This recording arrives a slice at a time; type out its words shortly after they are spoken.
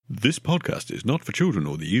This podcast is not for children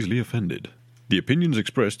or the easily offended. The opinions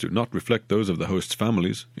expressed do not reflect those of the hosts'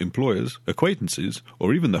 families, employers, acquaintances,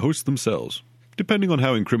 or even the hosts themselves, depending on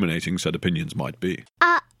how incriminating said opinions might be.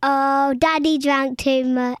 Uh-oh, Daddy drank too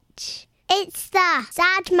much. It's the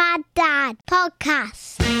Sad Mad Dad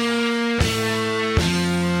podcast.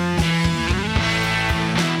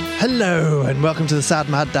 Hello and welcome to the Sad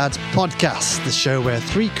Mad Dads podcast, the show where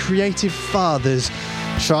three creative fathers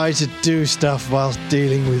try to do stuff whilst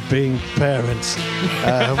dealing with being parents.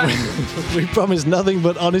 We promise nothing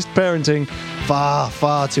but honest parenting,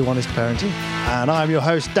 far too honest parenting. And I'm your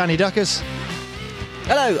host, Danny Duckus.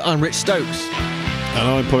 Hello, I'm Rich Stokes. And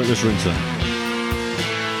I'm Pointless Rinser.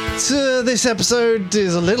 So this episode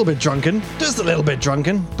is a little bit drunken, just a little bit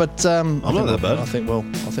drunken, but I'm not that bad. I think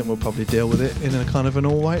we'll probably deal with it in a kind of an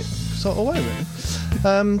all-right sort of way,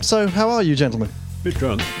 really. So how are you, gentlemen? Bit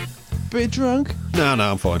drunk. Bit drunk? No,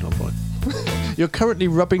 I'm fine. You're currently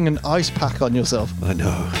rubbing an ice pack on yourself. I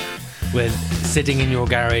know. We're sitting in your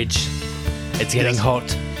garage. It's getting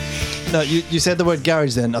hot. No, you said the word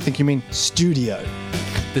garage then. I think you mean studio.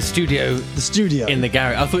 The studio The studio. in the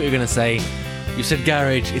garage. I thought you were going to say, you said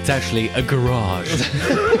garage, it's actually a garage.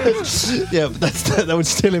 Yeah, but that would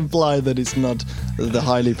still imply that it's not the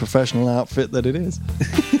highly professional outfit that it is.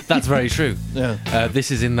 That's very true. Yeah.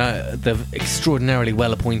 This is in the extraordinarily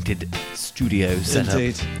well-appointed studio setup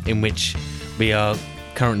Indeed. in which we are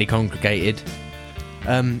currently congregated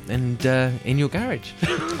and in your garage.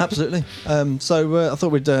 Absolutely. So I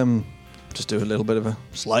thought we'd just do a little bit of a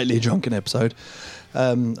slightly drunken episode.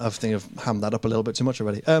 I think I've hammed that up a little bit too much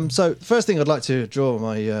already. So the first thing I'd like to draw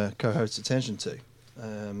my co-host's attention to,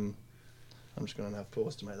 I'm just going to have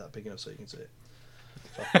pause to make that big enough so you can see it.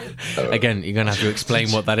 Again, you're going to have to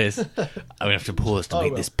explain what that is. I'm going to have to pause to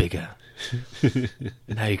make this bigger.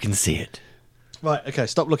 Now you can see it. Right, okay,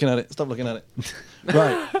 stop looking at it.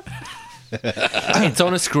 Right. It's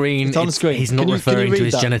on a screen. It's on the screen. He's not Can you referring to read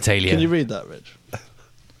his that? genitalia. Can you read that, Rich?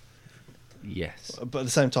 Yes. But at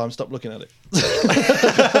the same time, stop looking at it.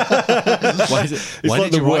 Why is it? It's Why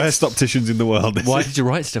like did the you write? worst opticians in the world. Why did you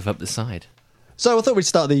write stuff up the side? So I thought we'd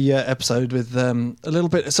start the episode with a little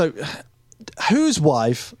bit. So, whose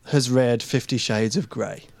wife has read 50 Shades of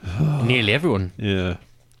Grey? Nearly everyone. Yeah.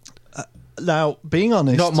 Now, being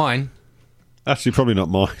honest, Not mine. Actually, probably not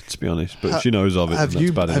mine, to be honest, but she knows of it. Have and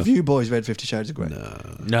that's bad have enough. you boys read 50 Shades of Grey?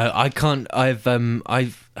 No, I can't. I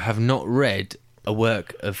have not read a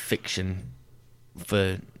work of fiction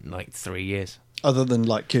for like 3 years. Other than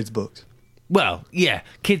like kids' books. Well, yeah,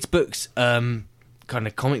 kids' books, kind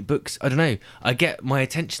of comic books. I don't know. I get my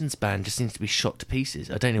attention span just seems to be shot to pieces.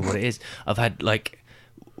 I don't know what it is. I've had like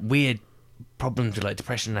weird problems with like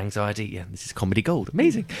depression and anxiety. Yeah, this is comedy gold.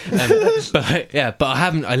 Amazing. But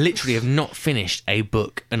I literally have not finished a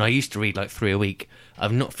book, and I used to read like 3 a week.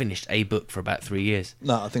 I've not finished a book for about 3 years.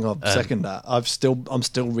 No, I think I'll second that. I'm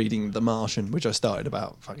still reading The Martian, which I started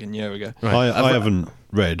about a fucking year ago. Right. I haven't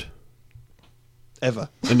read. Ever.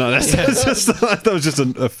 No, that's just, that was just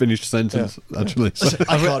a finished sentence, actually. So.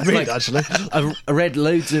 I can't read, like- actually. I've read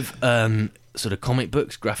loads of sort of comic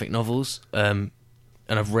books, graphic novels, and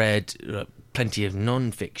I've read plenty of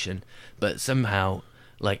non-fiction, but somehow,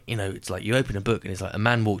 like, you know, it's like you open a book and it's like a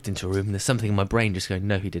man walked into a room and there's something in my brain just going,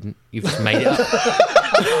 no, he didn't. You've just made it up.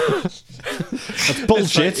 That's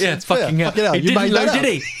bullshit. It's like, yeah, it's fucking Yeah, hell. fucking hell, He you didn't made know, that up.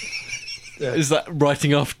 did he? Yeah. It's like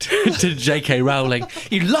writing off to J.K. Rowling.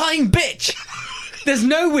 You lying bitch! There's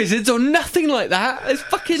no wizards or nothing like that. It's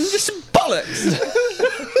fucking just some bollocks.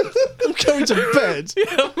 I'm going to bed.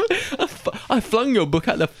 I flung your book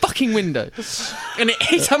out the fucking window, and it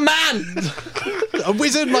hit a man. A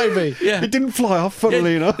wizard, maybe. Yeah, It didn't fly off,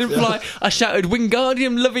 funnily enough. didn't fly. I shouted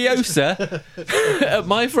Wingardium Leviosa at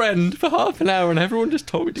my friend for half an hour, and everyone just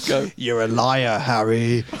told me to go. You're a liar,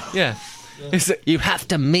 Harry. Yeah, it's, you have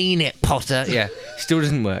to mean it, Potter. Yeah, still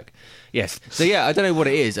doesn't work. Yes. So yeah, I don't know what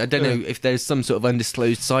it is. I don't know if there's some sort of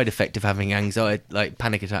undisclosed side effect of having anxiety, like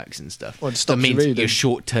panic attacks and stuff. Well, it that stops you means reading. your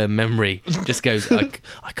short-term memory just goes,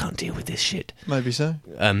 I can't deal with this shit. Maybe so.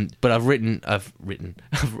 But I've written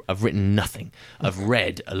nothing. I've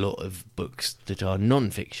read a lot of books that are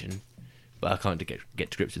non-fiction, but I can't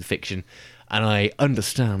get to grips with fiction. And I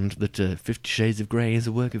understand that 50 Shades of Grey is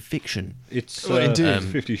a work of fiction. It's Well, indeed.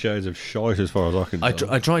 50 Shades of shite, as far as I can I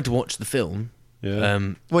tell. tried to watch the film. Yeah.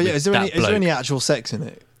 Well, yeah. with Is there that any bloke. actual sex in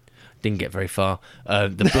it? Didn't get very far.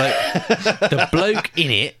 The bloke in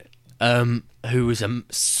it, who was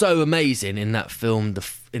so amazing in that film,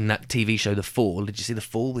 in that TV show, The Fall. Did you see The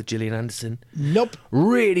Fall with Gillian Anderson? Nope.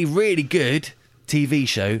 Really, really good TV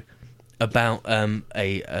show about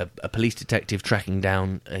a police detective tracking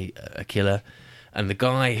down a killer, and the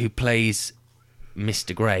guy who plays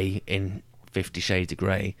Mr. Grey in 50 Shades of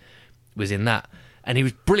Grey, was in that, and he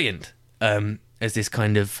was brilliant as this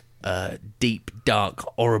kind of deep, dark,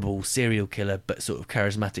 horrible serial killer, but sort of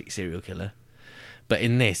charismatic serial killer. But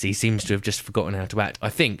in this, he seems to have just forgotten how to act. I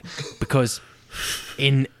think because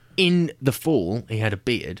in The Fall, he had a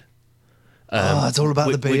beard. It's all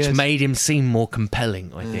about the beard. Which made him seem more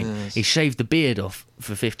compelling, I think. Yes. He shaved the beard off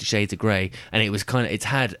for 50 Shades of Grey, and it's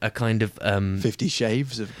had a kind of 50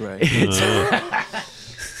 Shaves of Grey.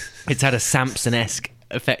 It's had a Samson-esque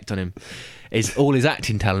effect on him. All his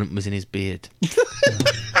acting talent was in his beard.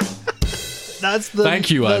 That's the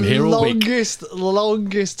Thank you. I'm here all week.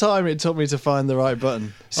 Longest time it took me to find the right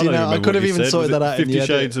button. See, I now I could have even sorted that out. 50 in the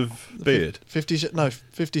Shades of Beard. 50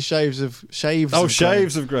 Shaves of Shaves. Oh, of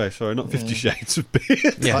Shaves of Grey. Sorry, not 50 Shades of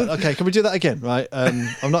Beard. Yeah. Right, okay, can we do that again? Right.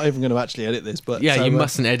 I'm not even going to actually edit this, but yeah, you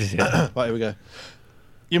mustn't edit it. Right, here we go.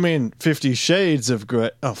 You mean 50 Shades of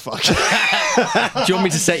Grey? Oh fuck. Do you want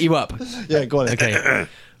me to set you up? Yeah, go on. Okay.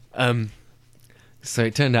 So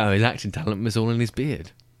it turned out his acting talent was all in his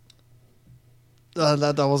beard.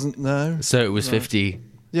 That wasn't no. So it was 50.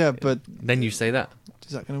 Yeah, but then you say that.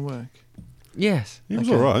 Is that going to work? Yes. It was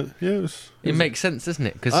all right. Yeah, it was. It makes sense, doesn't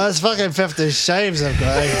it? Because it's fucking 50 Shaves of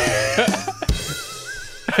Grey.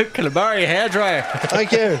 Calamari hairdryer.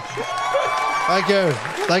 Thank you.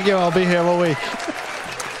 I'll be here all week.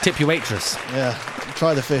 Tip your waitress. Yeah,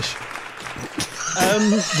 try the fish.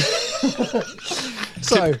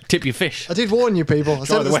 So tip your fish. I did warn you, people. I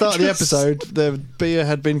said at the start of the episode the beer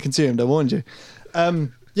had been consumed. I warned you.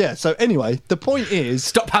 Yeah. So anyway, the point is,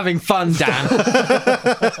 stop having fun, Dan.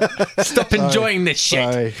 Stop enjoying this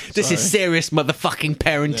shit. This is serious motherfucking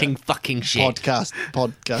parenting fucking shit. Podcast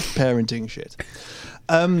parenting shit.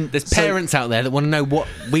 There's parents out there that want to know what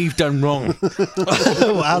we've done wrong.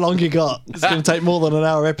 How long you got? It's going to take more than an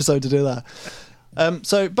hour episode to do that.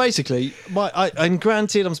 So basically, and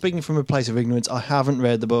granted, I'm speaking from a place of ignorance. I haven't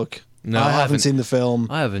read the book. No, I haven't seen the film.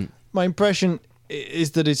 I haven't. My impression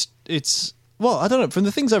is that it's well, I don't know. From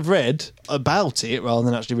the things I've read about it, rather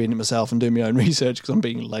than actually reading it myself and doing my own research, because I'm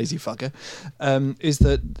being a lazy fucker, is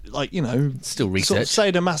that, like, you know, still research. Sort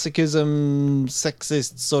of sadomasochism,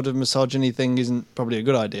 sexist sort of misogyny thing isn't probably a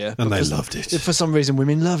good idea. And they loved it. For some reason,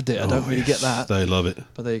 women loved it. I don't really get that. They love it.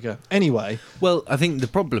 But there you go. Anyway. Well, I think the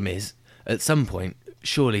problem is, at some point,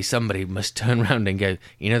 surely somebody must turn around and go,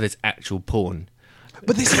 you know, there's actual porn.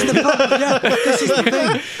 But this is the this is the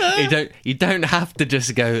thing. You don't have to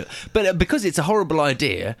just go, but because it's a horrible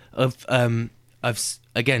idea of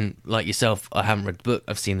again, like yourself, I haven't read the book.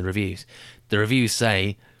 I've seen the reviews. The reviews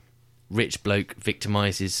say rich bloke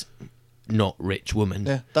victimizes not rich woman.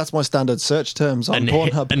 Yeah, that's my standard search terms on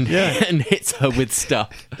Pornhub. And hits her with stuff.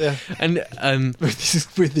 Yeah, and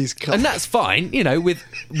with these cups. And that's fine, you know, with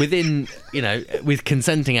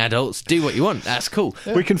consenting adults, do what you want. That's cool.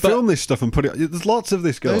 Yeah. We can film this stuff and put it. There's lots of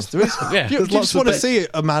this, girls. There is. Yeah. You just want to see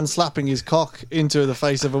a man slapping his cock into the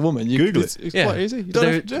face of a woman. You Google it. It's quite easy.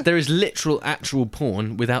 There is actual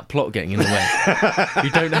porn without plot getting in the way.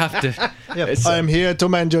 You don't have to. Yeah. I am here to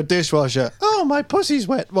mend your dishwasher. Oh, my pussy's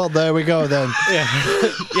wet. Well, there we go then.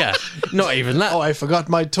 Yeah. Not even that. Oh, I forgot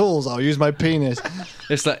my tools. I'll use my penis.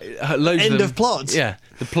 It's like loads End of them. of plot. Yeah.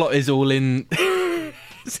 The plot is all in.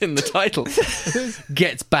 It's in the title.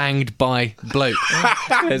 Gets banged by bloke.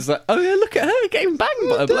 It's like, oh yeah, look at her getting banged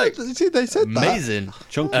by a bloke. See, they said amazing. That.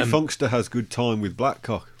 Chunky Funkster has good time with black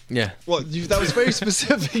cock. Yeah. What? That was very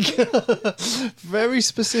specific. Very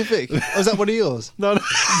specific. Oh, is that one of yours? No.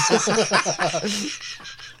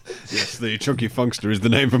 Yes, the Chunky Funkster is the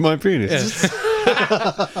name for my penis. Yeah.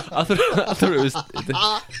 I thought it was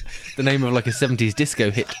the name of like a 70s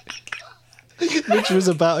disco hit. Which was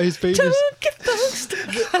about his penis.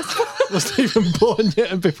 Wasn't even born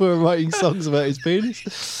yet, and people were writing songs about his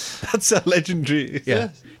penis. That's a legendary. Yeah.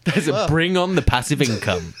 There's a bring on the passive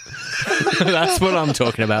income. That's what I'm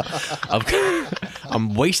talking about.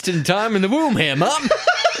 I'm wasting time in the womb here, Mum.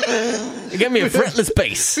 Get me a fretless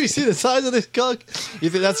bass. You see the size of this cock? You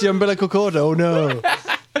think that's the umbilical cord? Oh no.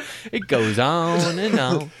 It goes on and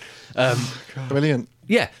on. Brilliant.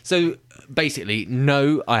 Yeah, so basically,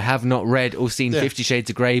 no, I have not read or seen 50 Shades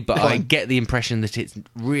of Grey, but I get the impression that it's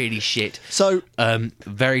really shit. So,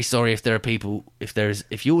 very sorry if there are people,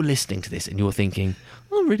 if you're listening to this and you're thinking,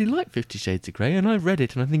 I really like 50 Shades of Grey and I've read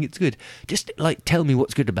it and I think it's good. Just like tell me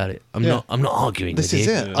what's good about it. I'm not arguing with you. This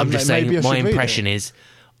is it. I'm just saying my impression is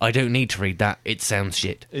I don't need to read that. It sounds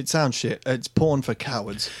shit. It sounds shit. It's porn for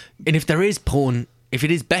cowards. And if there is porn, if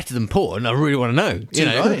it is better than porn, I really want to know. You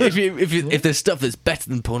know, right. if there's stuff that's better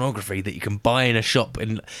than pornography that you can buy in a shop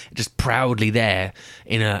and just proudly there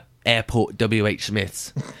in a Airport WH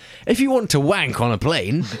Smiths. If you want to wank on a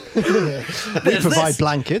plane, We there's provide this.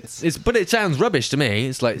 blankets. But it sounds rubbish to me.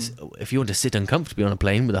 It's like if you want to sit uncomfortably on a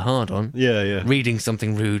plane with a hard on, Yeah. reading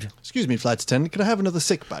something rude. Excuse me, flight attendant, can I have another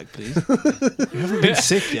sick bag, please? You haven't been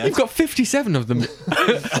sick yet. You've got 57 of them.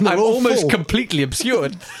 I'm all almost full. completely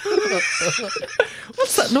obscured.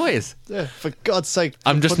 What's that noise? Yeah, for God's sake.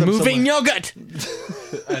 I'm just put them moving somewhere. yogurt.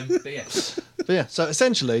 But yeah, so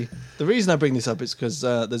essentially, the reason I bring this up is because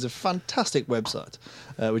there's a fantastic website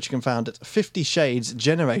which you can find at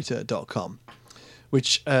 50shadesgenerator.com,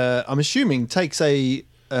 which I'm assuming takes a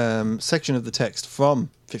section of the text from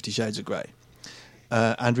 50 Shades of Grey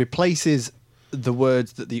and replaces the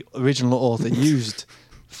words that the original author used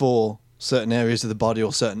for certain areas of the body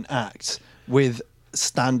or certain acts with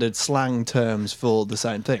standard slang terms for the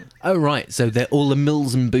same thing. Oh, right. So they're all the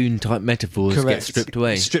Mills and Boone type metaphors get stripped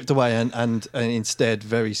away. Stripped away and instead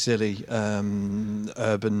very silly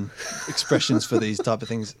urban expressions for these type of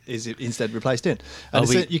things is instead replaced in. And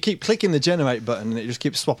you keep clicking the generate button and it just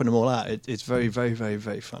keeps swapping them all out. It's very, very, very,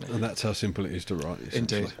 very funny. And that's how simple it is to write.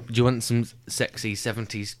 essentially. Indeed. Do you want some sexy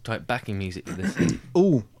 70s type backing music to this?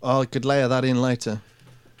 Oh, I could layer that in later.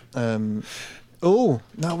 Oh,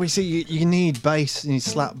 no, we see you need bass, you need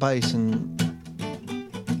slap bass and...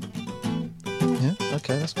 Yeah,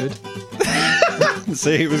 okay, that's good.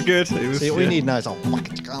 See, it was good. It was, See, what we need now is... I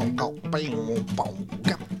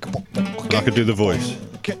could do the voice.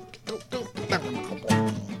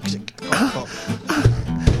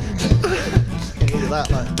 That,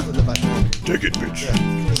 like, in the background. Take it, bitch.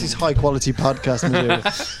 This is high quality podcast material.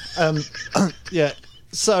 Yeah,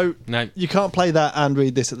 so No. you can't play that and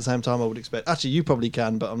read this at the same time, I would expect. Actually, you probably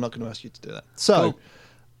can, but I'm not going to ask you to do that. So,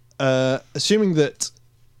 assuming that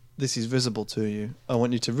this is visible to you, I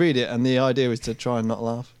want you to read it, and the idea is to try and not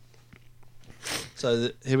laugh. So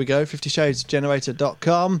here we go,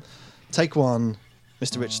 50shadesgenerator.com. Take one,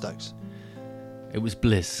 Mr. Rich Stokes. It was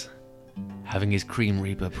bliss, having his cream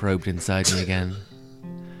reaper probed inside me again.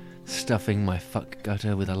 Stuffing my fuck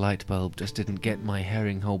gutter with a light bulb just didn't get my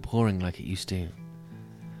herring hole pouring like it used to.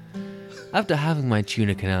 After having my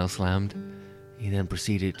tuna canal slammed, he then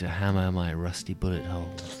proceeded to hammer my rusty bullet hole.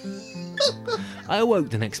 I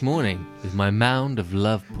awoke the next morning with my mound of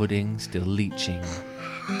love pudding still leaching.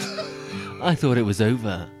 I thought it was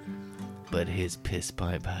over, but his piss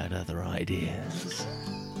pipe had other ideas.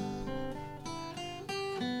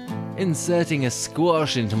 Inserting a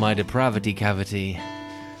squash into my depravity cavity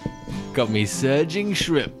got me surging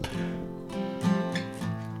shrimp.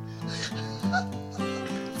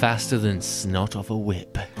 Faster than snot off a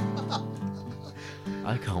whip.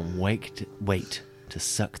 I can't wait to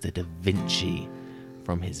suck the Da Vinci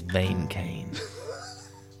from his vein cane.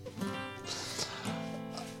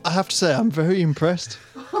 I have to say, I'm very impressed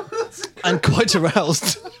and quite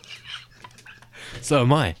aroused. So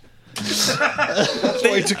am I.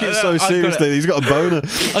 Why he took it so seriously. He's got a boner.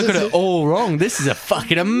 I got it all wrong. This is a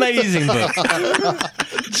fucking amazing book.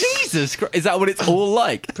 Jesus Christ. Is that what it's all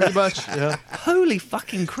like? Pretty much, yeah. Holy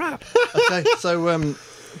fucking crap. Okay, so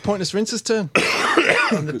Pointless Rince's turn.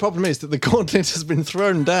 And the problem is that the gauntlet has been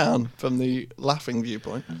thrown down from the laughing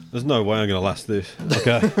viewpoint. There's no way I'm going to last this.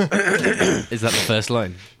 Okay. Is that the first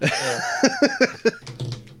line?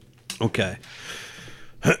 Okay.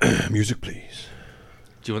 Music, please.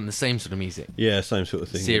 Do you want the same sort of music? Yeah, same sort of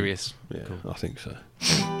thing. Serious? Yeah, Cool. I think so.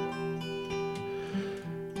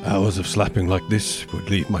 Hours of slapping like this would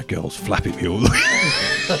leave my girls flapping me all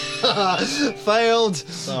Failed.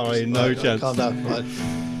 Sorry, no Right, chance. Calm down. Right.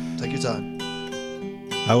 Take your time.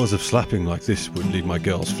 Hours of slapping like this would leave my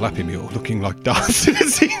girls flapping me or looking like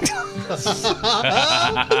dancers.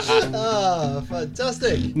 Ah,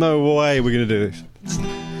 fantastic. No way we're going to do this.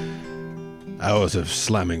 Hours of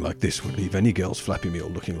slamming like this would leave any girls flapping me or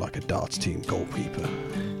looking like a darts team goalkeeper.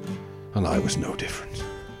 And I was no different.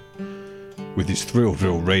 With his thrill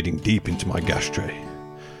raiding deep into my gash tray,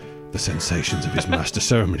 the sensations of his master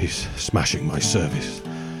ceremonies smashing my service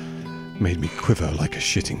made me quiver like a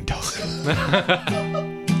shitting dog.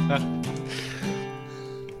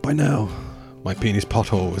 By now, my penis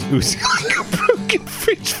pothole was oozing like a broken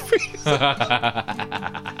fridge freezer.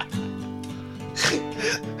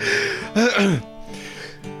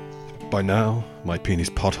 By now, my penis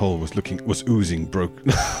pothole was oozing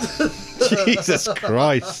broken. Jesus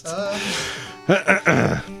Christ.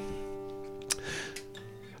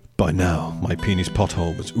 By now, my penis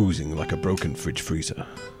pothole was oozing like a broken fridge freezer.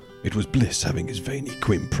 It was bliss having his veiny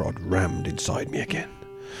quim prod rammed inside me again,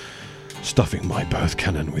 stuffing my birth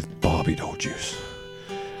cannon with Barbie doll juice.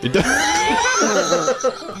 I'm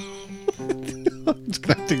just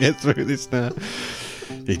going to have to get through this now.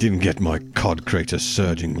 He didn't get my cod crater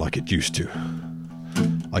surging like it used to.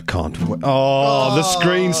 I can't wait. Oh, the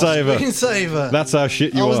screensaver. Screensaver. That's how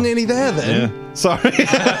shit you are. I was nearly there then. Yeah. Sorry.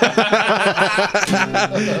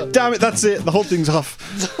 Damn it, that's it. The whole thing's off.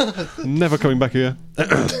 Never coming back here.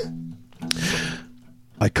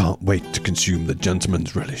 I can't wait to consume the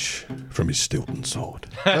gentleman's relish from his Stilton sword.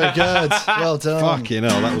 Very good. Well done. Fucking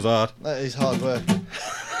hell, that was hard. That is hard work.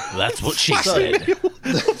 That's what she said.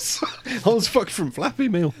 I was fucked from Flappy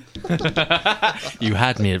Meal. You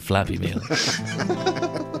had me at Flappy Meal.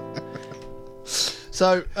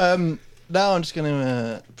 So now I'm just going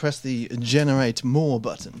to press the generate more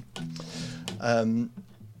button.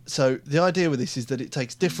 So the idea with this is that it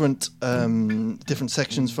takes different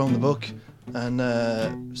sections from the book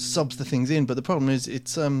and subs the things in. But the problem is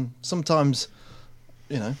it's sometimes,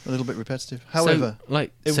 a little bit repetitive. However,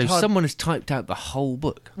 someone has typed out the whole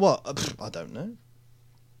book. What? I don't know.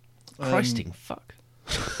 Christing fuck.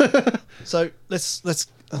 So let's.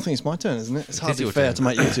 I think it's my turn, isn't it? It's It is hardly your fair turn. to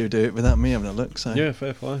make you two do it without me having a look. So Yeah,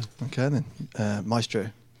 fair play. okay then, Maestro,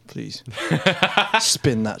 please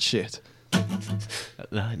spin that shit.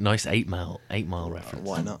 Nice 8 Mile reference.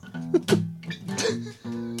 Why not?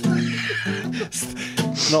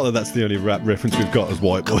 Not that that's the only rap reference we've got as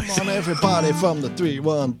white boys. Come on, everybody from the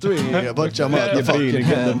 313, a bunch of motherfucking being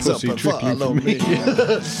hands up pussy and trickling follow from me. me.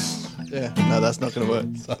 Yeah, no, that's not going to work.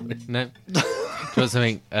 Sorry. No. Do you want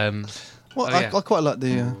something? Well, Oh, yeah. I quite like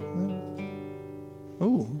the.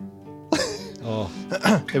 Ooh. Oh,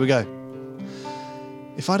 Here we go.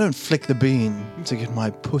 If I don't flick the bean to get my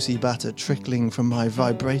pussy batter trickling from my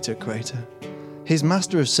vibrator crater, his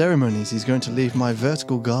master of ceremonies is going to leave my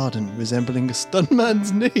vertical garden resembling a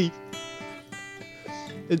stuntman's knee.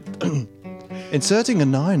 Inserting a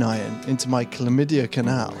 9-iron into my chlamydia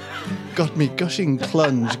canal got me gushing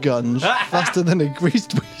gunge faster than a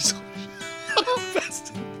greased weasel.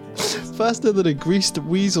 Faster than a greased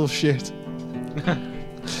weasel shit.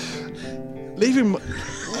 Leaving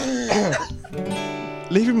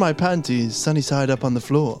my panties sunny side up on the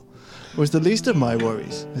floor was the least of my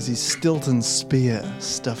worries as his Stilton spear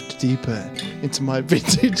stuffed deeper into my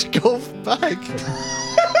vintage golf bag.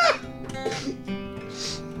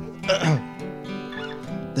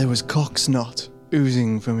 There was cock snot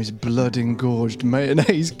oozing from his blood-engorged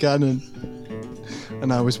mayonnaise cannon,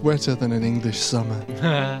 and I was wetter than an English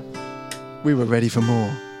summer. We were ready for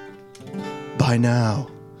more. By now,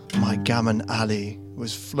 my gammon alley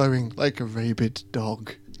was flowing like a rabid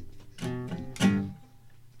dog.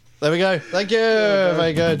 There we go. Thank you.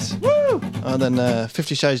 Very good. Woo! And then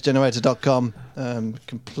 50shadesgenerator.com.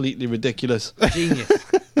 Completely ridiculous. Genius.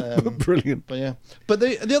 brilliant. But yeah. But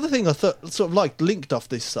the other thing I thought sort of like linked off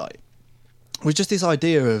this site was just this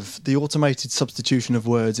idea of the automated substitution of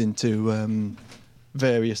words into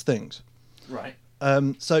various things. Right.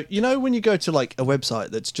 So, when you go to like a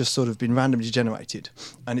website that's just sort of been randomly generated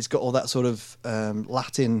and it's got all that sort of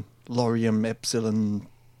Latin, lorium, epsilon,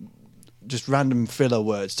 just random filler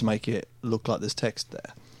words to make it look like there's text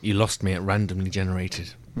there. You lost me at randomly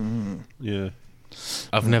generated. Yeah.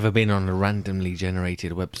 I've never been on a randomly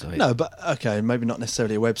generated website. No, but okay, maybe not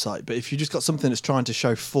necessarily a website, but if you just got something that's trying to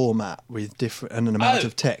show format with different and an amount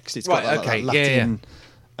of text, it's got right, like, okay, that Latin, yeah.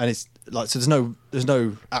 and it's like so there's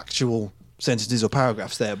no actual sentences or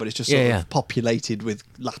paragraphs there, but it's just sort of populated with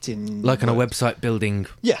Latin, Like on a words. website building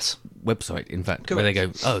Yes. website, in fact, where they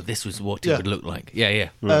go, oh, this was what it would look like. Yeah.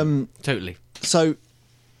 Totally. So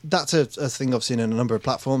that's a thing I've seen in a number of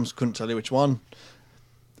platforms. Couldn't tell you which one,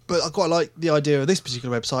 but I quite like the idea of this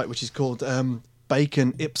particular website, which is called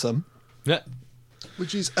Bacon Ipsum, Yeah.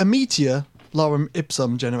 which is a Meteor Lorem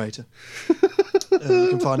Ipsum generator. You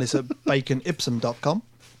can find this at baconipsum.com.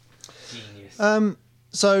 Genius.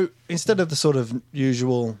 So instead of the sort of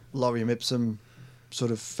usual lorem ipsum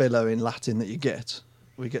sort of filler in Latin that you get,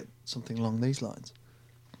 we get something along these lines.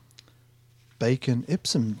 Bacon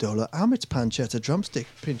ipsum dollar amit pancetta drumstick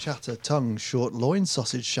pinchata tongue short loin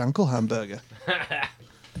sausage shankle hamburger.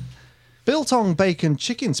 Biltong bacon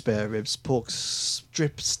chicken spare ribs pork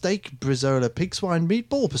strip steak brizola pig swine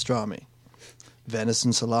meatball pastrami.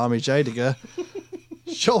 Venison salami jadiger.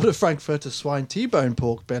 Shoulder frankfurter swine T-bone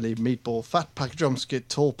pork belly meatball fat pack drumstick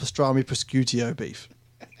tall pastrami prosciutto beef.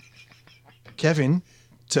 Kevin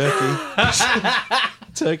turkey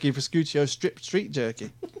turkey prosciutto strip street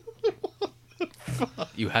jerky.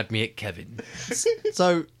 You had me at Kevin.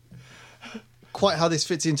 So quite how this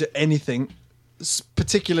fits into anything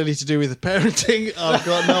particularly to do with parenting, I've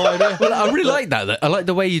got no idea. Well, I really like that. I like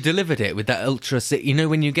the way you delivered it with that ultra.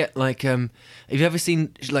 When you get like, have you ever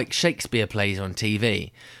seen like Shakespeare plays on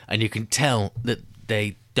TV, and you can tell that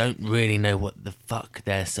they don't really know what the fuck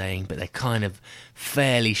they're saying, but they're kind of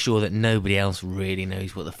fairly sure that nobody else really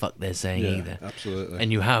knows what the fuck they're saying either. Absolutely.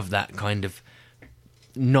 And you have that kind of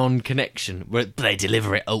non-connection where they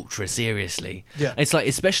deliver it ultra seriously. Yeah. It's like,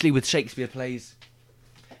 especially with Shakespeare plays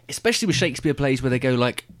where they go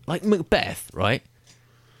like Macbeth, right?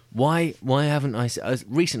 Why haven't I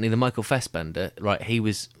recently the Michael Fassbender, right? He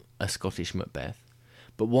was a Scottish Macbeth,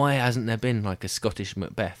 but why hasn't there been like a Scottish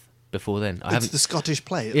Macbeth before then? It's the Scottish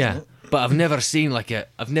play, isn't Yeah, it? but I've never seen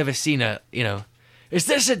is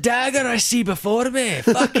this a dagger I see before me?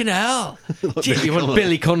 Fucking hell. Gee, you want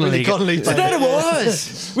Billy Connolly. Billy Connolly So there it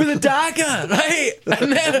was, with a dagger, right?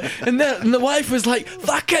 And then the wife was like,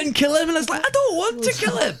 fucking kill him. And I was like, I don't want to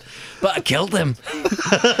kill him. But I killed him.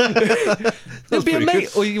 It'd be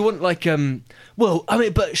amazing. Or you want like,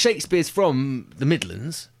 but Shakespeare's from the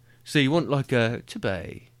Midlands. So you want like a to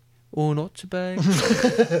be or not to be?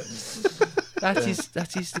 That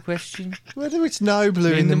is the question. Whether it's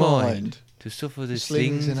nobler in the mind. To suffer the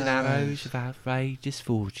slings and arrows of outrageous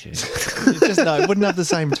fortune. It wouldn't have the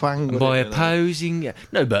same twang. By opposing...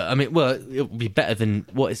 No, but, I mean, well, it would be better than...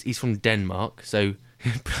 He's from Denmark, so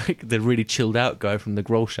the really chilled out guy from the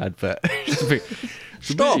Grolsch advert.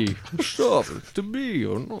 Stop! To be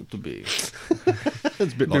or not to be. It's a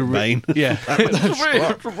bit like Bane. Yeah. We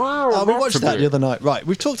watched that the other night. Right,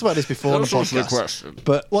 we've talked about this before on the podcast.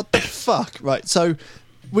 But what the fuck? Right, so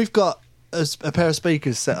we've got a pair of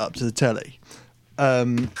speakers set up to the telly.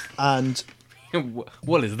 And...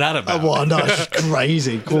 What is that about? Oh, well, no, it's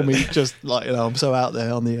crazy. Call me just like, I'm so out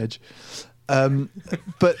there on the edge.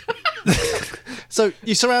 But... So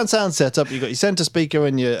your surround sound setup, you've got your centre speaker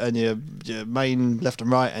and your main left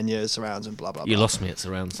and right and your surrounds and blah, blah, blah. You lost me at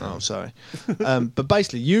surround sound. Oh, sorry. But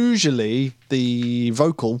basically, usually the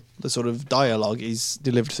vocal, the sort of dialogue is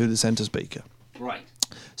delivered through the centre speaker. Right.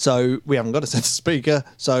 So we haven't got a centre speaker,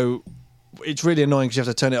 so it's really annoying because you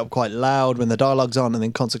have to turn it up quite loud when the dialogue's on, and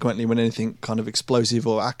then consequently when anything kind of explosive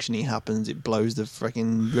or actiony happens, it blows the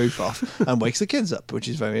freaking roof off and wakes the kids up, which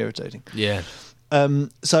is very irritating. Yeah.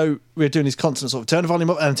 So we're doing this constant sort of turn the volume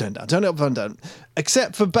up and turn down, turn it up and down,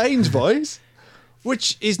 except for Bane's voice,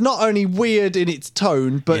 which is not only weird in its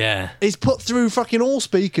tone, but it's put through fucking all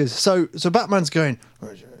speakers. So Batman's going,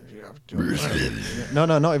 no,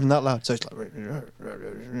 not even that loud. So it's like,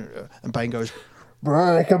 and Bane goes,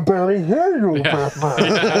 I can barely hear you, Batman.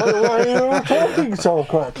 Why are you talking so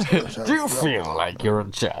quick? Do you feel like you're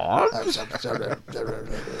in charge?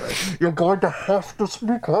 You're going to have to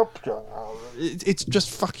speak up, John. It's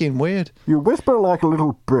just fucking weird. You whisper like a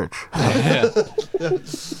little bitch.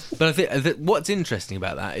 But I think that what's interesting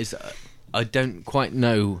about that is I don't quite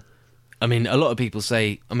know. I mean, a lot of people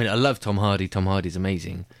say, I love Tom Hardy. Tom Hardy's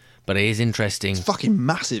amazing. But it is interesting. It's fucking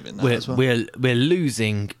massive in that as well. We're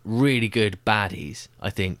losing really good baddies,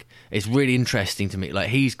 I think. It's really interesting to me. Like,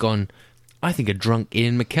 he's gone... I think a drunk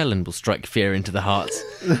Ian McKellen will strike fear into the hearts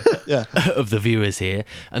of the viewers here.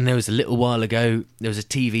 And there was a little while ago, there was a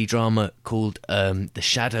TV drama called The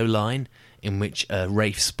Shadow Line, in which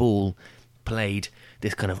Rafe Spall played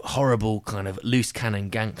this kind of horrible, kind of loose cannon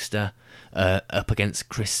gangster up against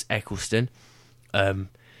Chris Eccleston.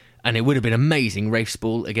 And it would have been amazing. Rafe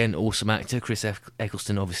Spall, again, awesome actor. Chris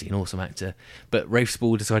Eccleston, obviously an awesome actor. But Rafe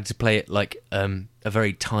Spall decided to play it like a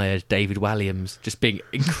very tired David Walliams, just being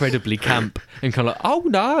incredibly camp and kind of like, oh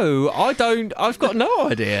no, I've got no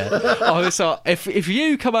idea. I was like, if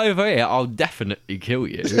you come over here, I'll definitely kill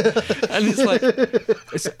you. And it's like,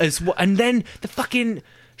 and then the fucking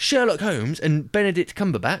Sherlock Holmes and Benedict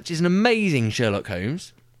Cumberbatch is an amazing Sherlock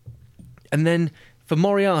Holmes. And then... for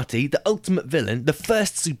Moriarty, the ultimate villain, the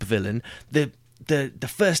first supervillain, the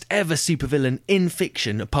first ever supervillain in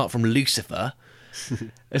fiction, apart from Lucifer.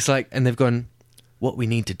 It's like, and they've gone, what we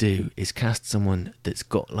need to do is cast someone that's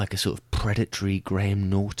got like a sort of predatory Graham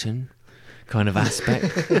Norton kind of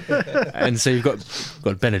aspect. And so you've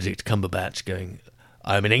got Benedict Cumberbatch going,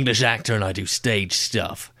 I'm an English actor and I do stage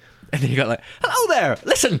stuff. And then you got like, hello there,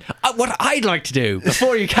 listen, what I'd like to do,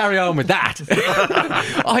 before you carry on with that,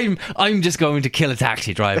 I'm just going to kill a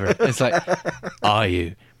taxi driver. It's like, are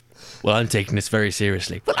you? Well, I'm taking this very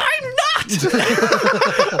seriously. Well, I'm not!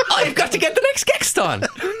 I've got to get the next guest on.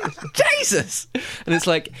 Jesus! And it's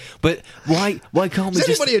like, but why can't we Does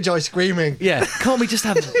just... anybody enjoy screaming? Yeah, can't we just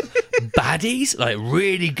have baddies? Like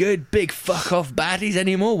really good, big fuck-off baddies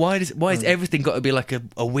anymore? Why has everything got to be like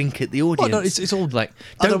a wink at the audience? Well, no, it's all... like,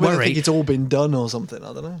 I don't worry. I think it's all been done or something,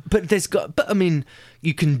 I don't know. But I mean,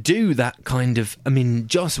 you can do that kind of... I mean,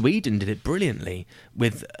 Joss Whedon did it brilliantly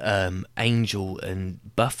with Angel and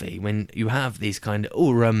Buffy, when you have these kind of...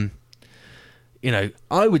 Or,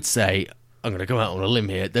 I would say I'm going to go out on a limb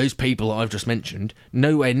here. Those people I've just mentioned,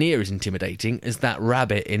 nowhere near as intimidating as that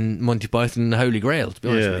rabbit in Monty Python and the Holy Grail, to be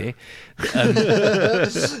honest with you.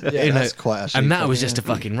 That's quite actually. And that funny, was just a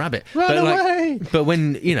fucking rabbit. Run away! But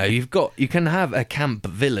when, you can have a camp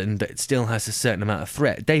villain that still has a certain amount of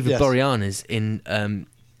threat. David Boreanaz in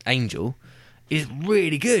Angel is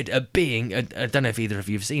really good at being, I don't know if either of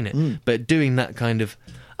you have seen it, but doing that kind of,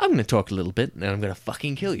 I'm going to talk a little bit and I'm going to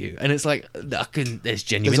fucking kill you. And it's like, there's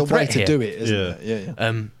genuine There's a way threat to here. do it, isn't there?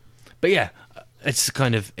 Yeah. But yeah, it's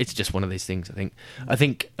just one of those things, I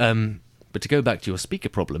think, but to go back to your speaker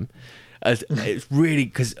problem, it's really,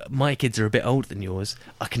 because my kids are a bit older than yours,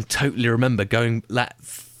 I can totally remember going that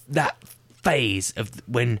phase of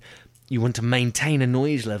when you want to maintain a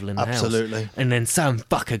noise level in the house. Absolutely. And then some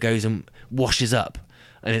fucker goes and washes up,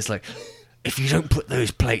 and it's like, if you don't put those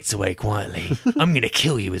plates away quietly, I'm going to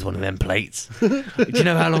kill you with one of them plates. Do you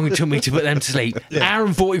know how long it took me to put them to sleep? Hour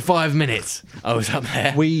and 45 minutes. I was up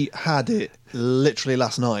there. We had it literally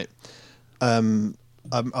last night. I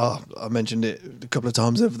mentioned it a couple of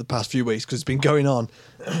times over the past few weeks because it's been going on.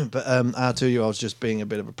 But our 2-year-old's just being a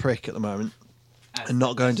bit of a prick at the moment and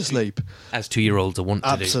not going to sleep. As 2-year-olds are want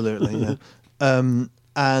to do. Absolutely, yeah.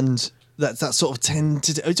 And that sort of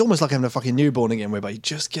it's almost like having a fucking newborn again, whereby you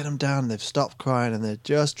just get them down, they've stopped crying and they're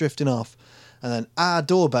just drifting off. And then our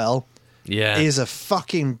doorbell is a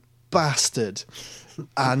fucking bastard.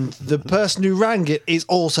 And the person who rang it is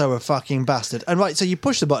also a fucking bastard. And so you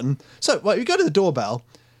push the button. So you go to the doorbell.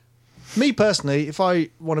 Me personally, if I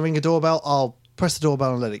want to ring a doorbell, I'll press the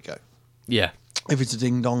doorbell and let it go. Yeah. If it's a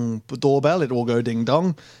ding-dong doorbell, it will go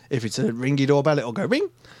ding-dong. If it's a ringy doorbell, it will go ring.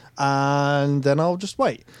 And then I'll just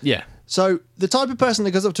wait. Yeah. So the type of person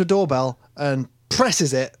that goes up to a doorbell and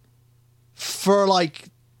presses it for like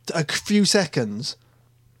a few seconds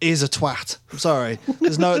is a twat. I'm sorry.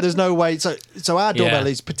 There's no way. So our doorbell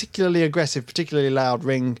is particularly aggressive, particularly loud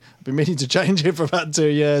ring. I've been meaning to change it for about 2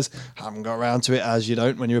 years. Haven't got around to it, as you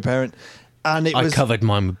don't when you're a parent. And I covered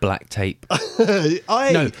mine with black tape. I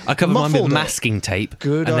covered mine with masking tape.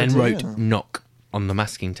 Good and idea. then wrote knock on the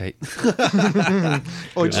masking tape.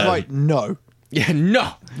 Or just write no. Yeah,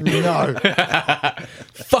 no.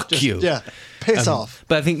 Fuck you. Yeah, piss off.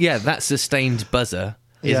 But I think, that sustained buzzer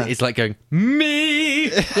is like going, me.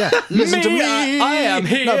 Yeah, listen to me. I am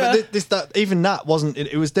here. No, but even that wasn't.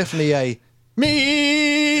 It was definitely a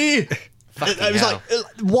me. It was like,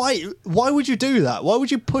 why would you do that? Why would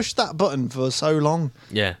you push that button for so long?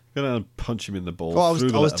 Yeah. I'm going to punch him in the ball. Well, I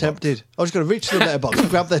was tempted. I was going to reach to the letterbox,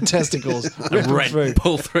 grab their testicles, rip them through,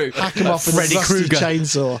 pull through, hack them off with a rusty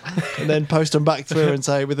chainsaw, and then post them back through and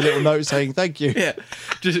say with a little note saying thank you. Yeah.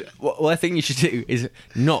 Just what I think you should do is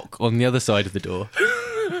knock on the other side of the door,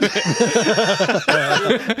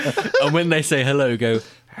 and when they say hello, go,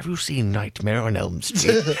 have you seen Nightmare on Elm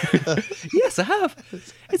Street? Yes, I have.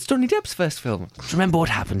 It's Johnny Depp's first film. Do you remember what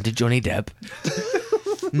happened to Johnny Depp?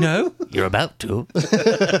 No, you're about to.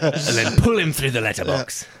 And then pull him through the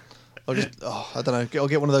letterbox. I'll just, I don't know. I'll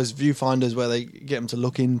get one of those viewfinders where they get them to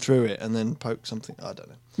look in through it and then poke something. I don't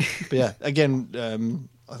know. But yeah, again,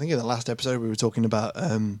 I think in the last episode we were talking about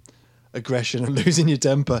aggression and losing your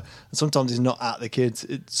temper. And sometimes it's not at the kids.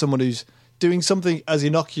 It's someone who's doing something as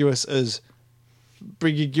innocuous as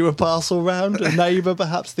bringing you a parcel round. A neighbour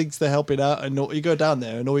perhaps thinks they're helping out, and you go down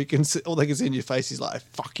there and all they can see in your face is like, I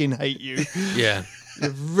fucking hate you. Yeah.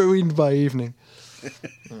 You've ruined my evening.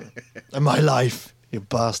 And my life, you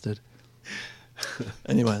bastard.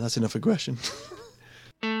 Anyway, that's enough aggression.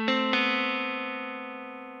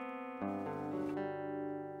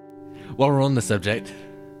 While we're on the subject,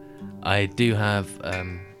 I do have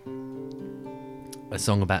a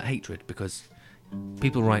song about hatred, because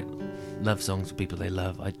people write love songs for people they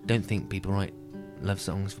love. I don't think people write love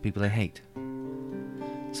songs for people they hate.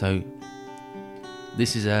 So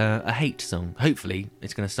this is a hate song. Hopefully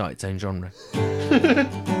it's going to start its own genre.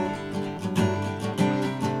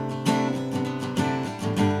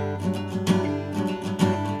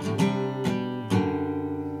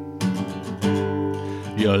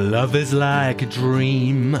 Your love is like a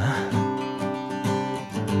dream,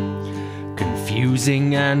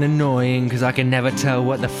 confusing and annoying, 'cause I can never tell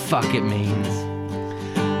what the fuck it means.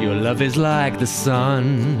 Your love is like the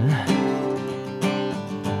sun,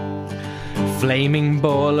 flaming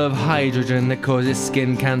ball of hydrogen that causes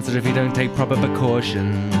skin cancer if you don't take proper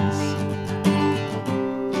precautions.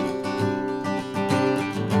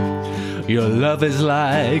 Your love is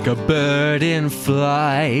like a bird in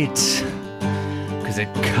flight, 'cause it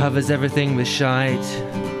covers everything with shite.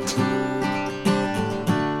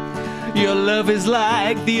 Your love is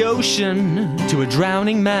like the ocean to a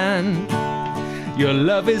drowning man. Your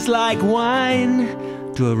love is like wine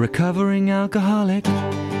to a recovering alcoholic.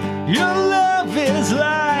 Your love is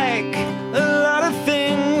like a lot of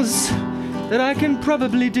things that I can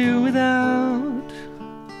probably do without.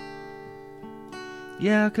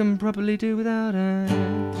 Yeah, I can probably do without it.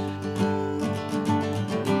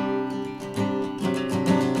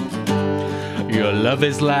 Your love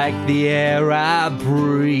is like the air I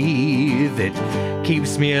breathe. It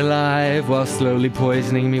keeps me alive while slowly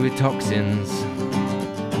poisoning me with toxins.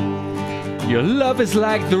 Your love is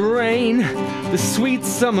like the rain, the sweet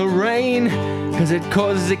summer rain, 'cause it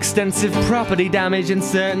causes extensive property damage in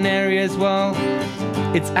certain areas while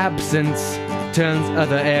its absence turns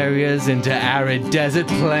other areas into arid desert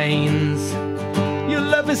plains. Your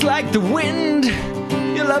love is like the wind.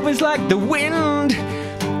 Your love is like the wind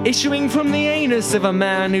issuing from the anus of a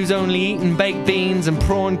man who's only eaten baked beans and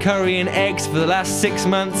prawn curry and eggs for the last 6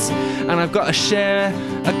 months, and I've got to share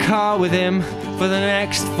a car with him for the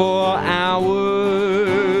next 4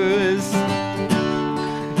 hours.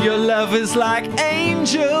 Your love is like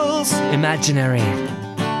angels, imaginary.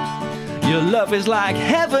 Your love is like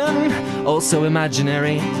heaven, also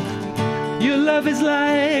imaginary. Your love is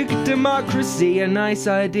like democracy, a nice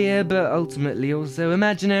idea, but ultimately also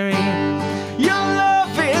imaginary. Your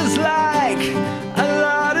love is like a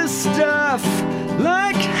lot of stuff,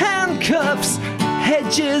 like handcuffs,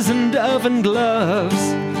 hedges, and oven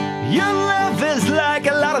gloves. Your love is like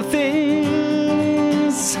a lot of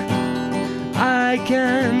things I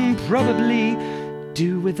can probably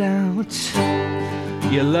do without.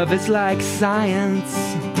 Your love is like science,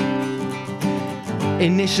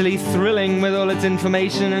 initially thrilling with all its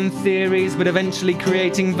information and theories, but eventually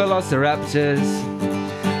creating velociraptors,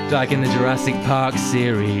 like in the Jurassic Park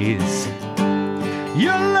series.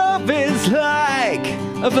 Your love is like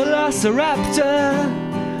a velociraptor.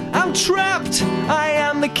 I'm trapped, I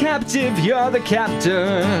am the captive, you're the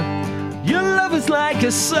captor. Your love is like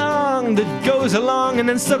a song that goes along and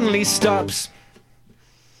then suddenly stops.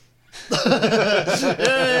 Yay!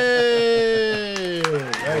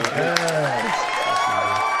 Very good.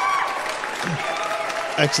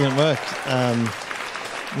 Excellent work.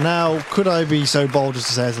 Now, could I be so bold as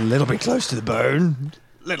to say it's a little bit close to the bone?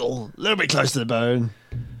 Little bit close to the bone.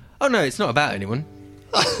 Oh no, it's not about anyone.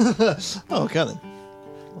 Oh, okay then.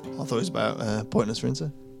 I thought it was about Pointless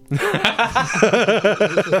Rinser.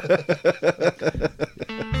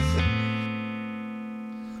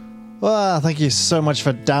 Well, thank you so much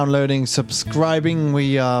for downloading, subscribing.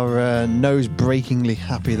 We are nose-breakingly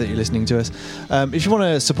happy that you're listening to us. If you want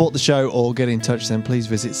to support the show or get in touch, then please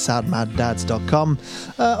visit sadmaddads.com.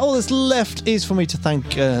 All that's left is for me to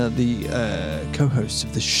thank the co-hosts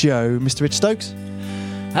of the show, Mr. Rich Stokes.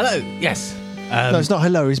 Hello, yes. No, it's not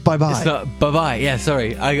hello, it's bye-bye. It's not bye-bye, yeah,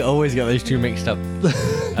 sorry. I always get those two mixed up.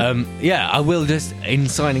 Yeah, I will just, in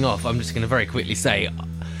signing off, I'm just going to very quickly say,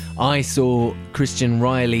 I saw Christian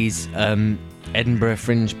Riley's Edinburgh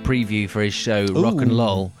Fringe preview for his show Rock and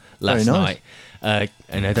Lol last night. And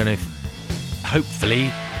I don't know if, hopefully,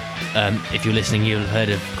 if you're listening, you'll have heard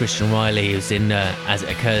of Christian Riley, who's in As It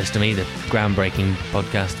Occurs to Me, the groundbreaking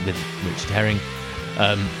podcast with Richard Herring.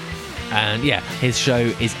 And yeah, his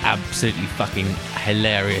show is absolutely fucking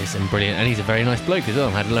hilarious and brilliant. And he's a very nice bloke as well.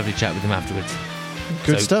 I had a lovely chat with him afterwards.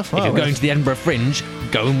 Good stuff. If you're going to the Edinburgh Fringe,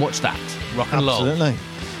 go and watch that. Rock and Lol. Absolutely.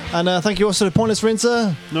 And thank you also to Pointless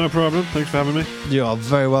Rinser. No problem. Thanks for having me. You are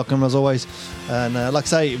very welcome, as always. And like I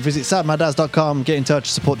say, visit sadmaddads.com, get in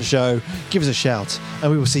touch, support the show, give us a shout,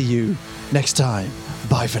 and we will see you next time.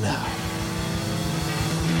 Bye for now.